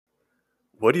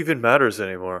What even matters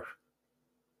anymore?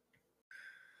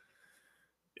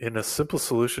 In a simple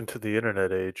solution to the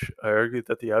internet age, I argue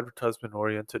that the advertisement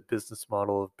oriented business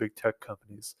model of big tech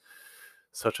companies,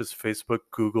 such as Facebook,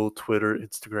 Google, Twitter,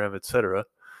 Instagram, etc.,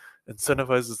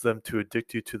 incentivizes them to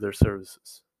addict you to their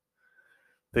services.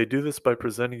 They do this by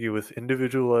presenting you with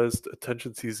individualized,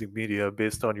 attention seizing media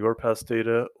based on your past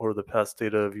data or the past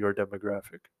data of your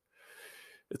demographic.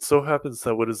 It so happens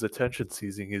that what is attention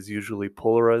seizing is usually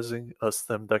polarizing, us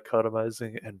them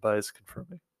dichotomizing, and bias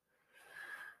confirming.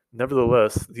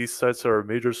 Nevertheless, these sites are a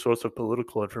major source of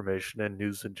political information and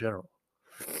news in general.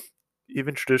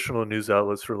 Even traditional news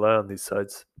outlets rely on these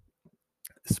sites,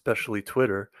 especially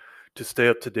Twitter, to stay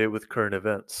up to date with current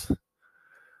events.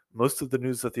 Most of the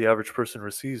news that the average person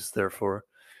receives, therefore,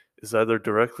 is either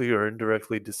directly or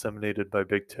indirectly disseminated by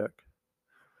big tech.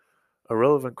 A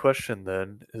relevant question,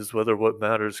 then, is whether what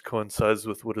matters coincides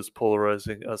with what is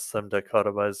polarizing, us them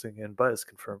dichotomizing, and bias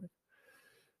confirming.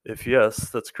 If yes,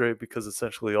 that's great because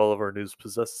essentially all of our news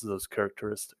possesses those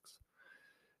characteristics.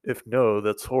 If no,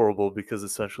 that's horrible because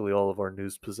essentially all of our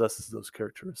news possesses those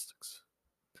characteristics.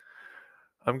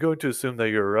 I'm going to assume that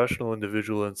you're a rational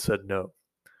individual and said no.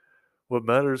 What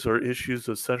matters are issues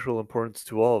of central importance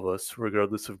to all of us,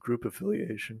 regardless of group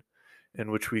affiliation,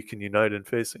 and which we can unite in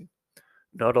facing,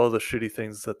 not all the shitty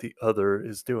things that the other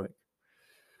is doing.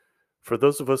 For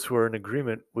those of us who are in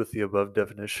agreement with the above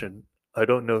definition, I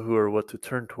don't know who or what to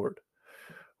turn toward.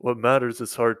 What matters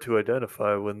is hard to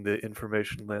identify when the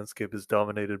information landscape is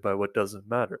dominated by what doesn't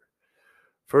matter.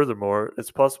 Furthermore,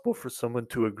 it's possible for someone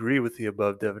to agree with the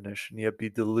above definition yet be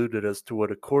deluded as to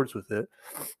what accords with it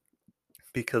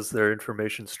because their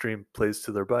information stream plays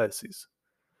to their biases.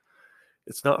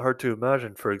 It's not hard to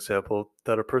imagine, for example,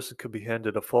 that a person could be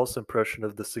handed a false impression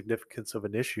of the significance of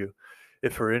an issue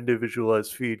if her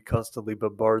individualized feed constantly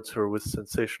bombards her with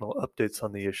sensational updates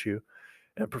on the issue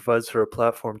and provides her a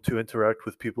platform to interact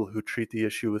with people who treat the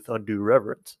issue with undue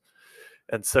reverence,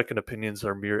 and second opinions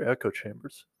are mere echo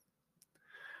chambers.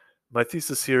 My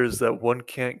thesis here is that one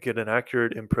can't get an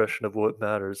accurate impression of what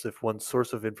matters if one's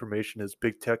source of information is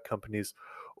big tech companies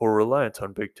or reliant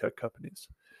on big tech companies.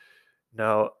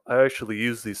 Now, I actually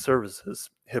use these services,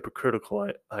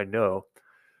 hypocritical, I know,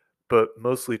 but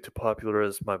mostly to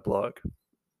popularize my blog.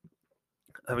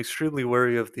 I'm extremely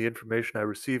wary of the information I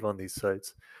receive on these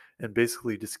sites and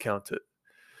basically discount it.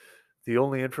 The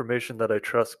only information that I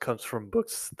trust comes from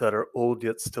books that are old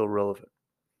yet still relevant.